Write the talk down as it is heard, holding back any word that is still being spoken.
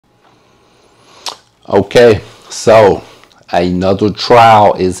Okay, so another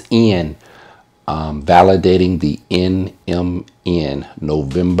trial is in validating the NMN,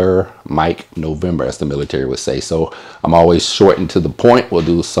 November, Mike November, as the military would say. So I'm always short and to the point. We'll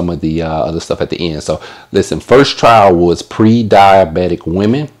do some of the other stuff at the end. So listen, first trial was pre-diabetic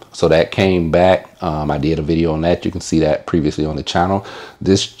women. So that came back. I did a video on that. You can see that previously on the channel.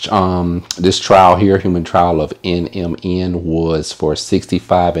 This trial here, human trial of NMN, was for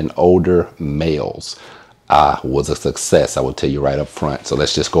 65 and older males. Was a success, I will tell you right up front. So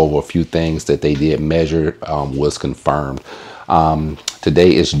let's just go over a few things that they did measure, was confirmed.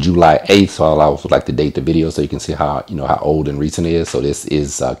 Today is July 8th, so I also like to date the video so you can see how how old and recent it is. So this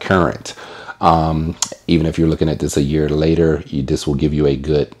is current. Even if you're looking at this a year later, this will give you a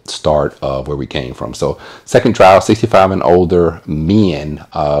good start of where we came from. So second trial, 65 and older men,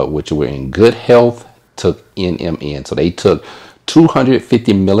 which were in good health, took NMN. So they took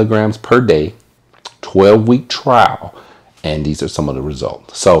 250 milligrams per day, 12-week trial, and these are some of the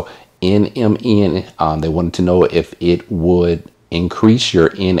results. So NMN, they wanted to know if it would increase your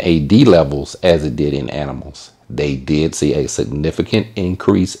NAD levels as it did in animals. They did see a significant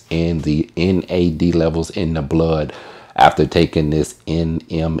increase in the NAD levels in the blood after taking this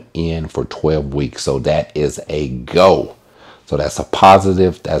NMN for 12 weeks. So that is a go. So that's a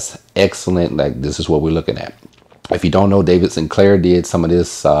positive. That's excellent. Like, this is what we're looking at. If you don't know, David Sinclair did some of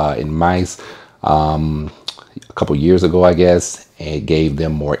this in mice a couple years ago, I guess, and it gave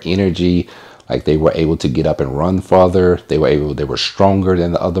them more energy. Like, they were able to get up and run farther. They were stronger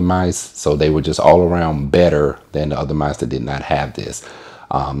than the other mice. So they were just all around better than the other mice that did not have this.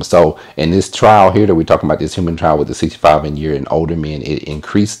 So in this trial here that we're talking about, this human trial with the 65 and year and older men, it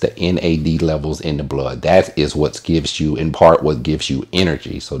increased the NAD levels in the blood. That is what gives you, in part, what gives you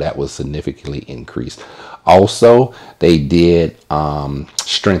energy. So that was significantly increased. Also, they did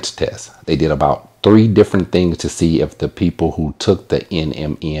strength tests. They did about 3 different things to see if the people who took the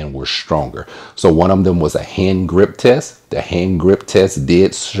NMN were stronger. So one of them was a hand grip test. The hand grip test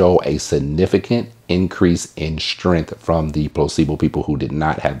did show a significant increase in strength from the placebo people who did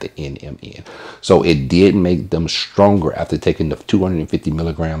not have the NMN. So it did make them stronger after taking the 250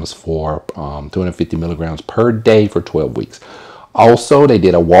 milligrams for 250 milligrams per day for 12 weeks. Also, they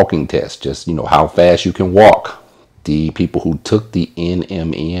did a walking test, just how fast you can walk. The people who took the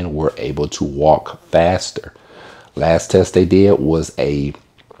NMN were able to walk faster. Last test they did was it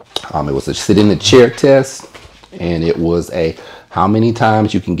was a sit in the chair test, and it was a how many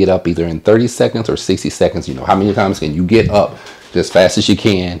times you can get up either in 30 seconds or 60 seconds. How many times can you get up just fast as you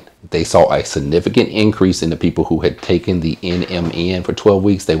can. They saw a significant increase in the people who had taken the NMN for 12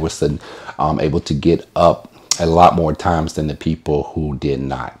 weeks. They were able to get up a lot more times than the people who did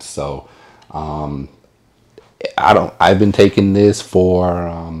not. So I've been taking this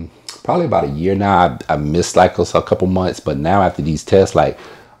for probably about a year now. I missed like a couple months, but now after these tests, like,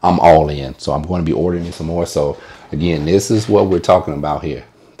 I'm all in. So I'm going to be ordering some more. So again, this is what we're talking about here,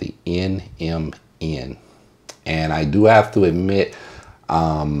 the NMN. And I do have to admit,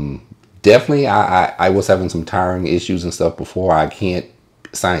 definitely I was having some tiring issues and stuff before. I can't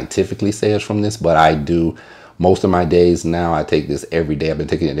scientifically say it's from this, but I do. Most of my days now, I take this every day. I've been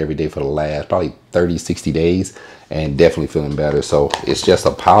taking it every day for the last probably 30, 60 days and definitely feeling better. So it's just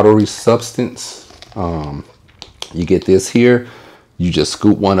a powdery substance. You get this here. You just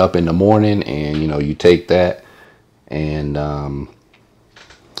scoop one up in the morning and, you take that. And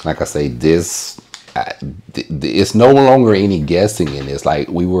like I say, it's no longer any guessing in this. Like,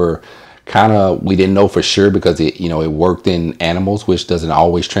 we didn't know for sure because it worked in animals, which doesn't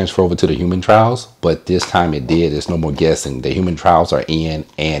always transfer over to the human trials, but this time it did. There's no more guessing. The human trials are in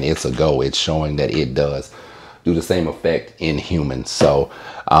and it's a go. It's showing that it does do the same effect in humans. So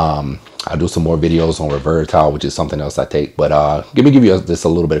I'll do some more videos on Reveritol, which is something else I take. But let me give you this a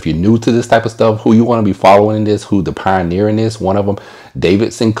little bit. If you're new to this type of stuff, who you want to be following in this, who the pioneer in this, one of them,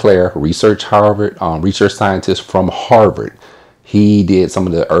 David Sinclair, research scientist from Harvard. He did some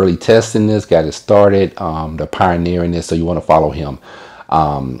of the early tests in this, got it started, the pioneer in this, so you want to follow him.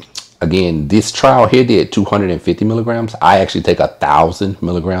 Again, this trial here did 250 milligrams. I actually take 1,000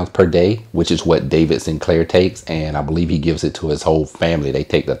 milligrams per day, which is what David Sinclair takes, and I believe he gives it to his whole family. They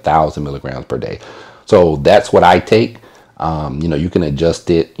take 1,000 milligrams per day. So that's what I take. You can adjust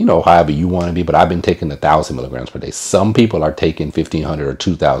it, however you want to be, but I've been taking 1,000 milligrams per day. Some people are taking 1,500 or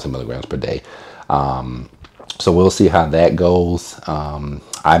 2,000 milligrams per day. So we'll see how that goes.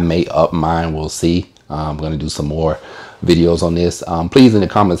 I may up mine. We'll see. I'm going to do some more videos on this. Please, in the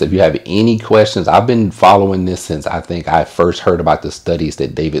comments, if you have any questions. I've been following this since I think I first heard about the studies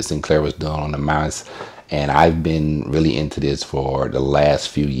that David Sinclair was doing on the mice. And I've been really into this for the last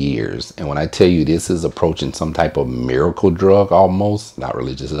few years. And when I tell you this is approaching some type of miracle drug, almost not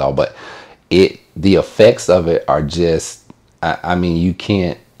religious at all, but the effects of it are just, I mean, you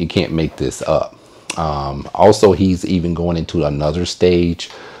can't make this up. Also, he's even going into another stage,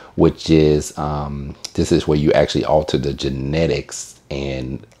 which is this is where you actually alter the genetics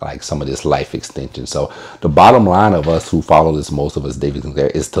and like some of this life extension. So the bottom line of us who follow this, most of us, David Sinclair,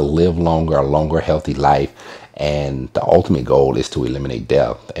 is to live longer, a longer, healthy life. And the ultimate goal is to eliminate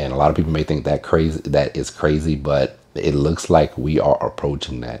death. And a lot of people may think that is crazy, but it looks like we are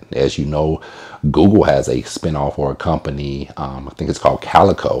approaching that. As you know, Google has a spinoff or a company, I think it's called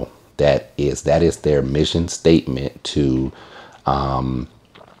Calico, that is their mission statement to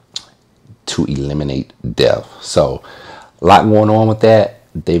eliminate death. So a lot going on with that.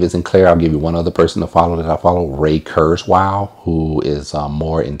 David Sinclair, I'll give you one other person to follow that I follow, Ray Kurzweil, who is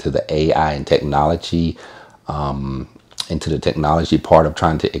more into the AI and technology, into the technology part of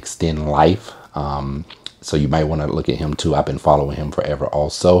trying to extend life. So you might want to look at him too. I've been following him forever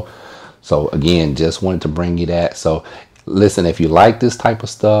also. So again, just wanted to bring you that. So listen, if you like this type of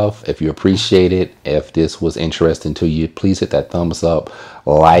stuff, if you appreciate it, if this was interesting to you, please hit that thumbs up,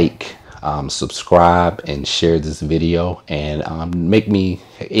 like, subscribe, and share this video, and make me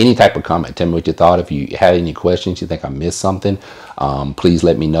any type of comment. Tell me what you thought. If you had any questions, you think I missed something, please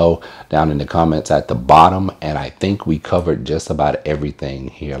let me know down in the comments at the bottom. And I think we covered just about everything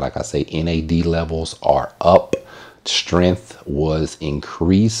here. Like I say, NAD levels are up, strength was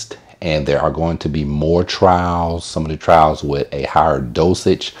increased, and there are going to be more trials, some of the trials with a higher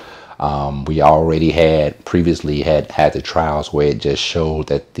dosage. We already previously had the trials where it just showed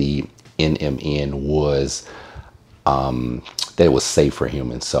that the NMN was that it was safe for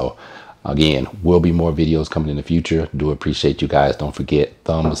humans. So again, will be more videos coming in the future. Do appreciate you guys. Don't forget,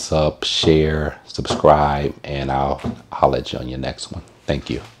 thumbs up, share, subscribe, and I'll holler at you on your next one. Thank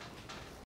you.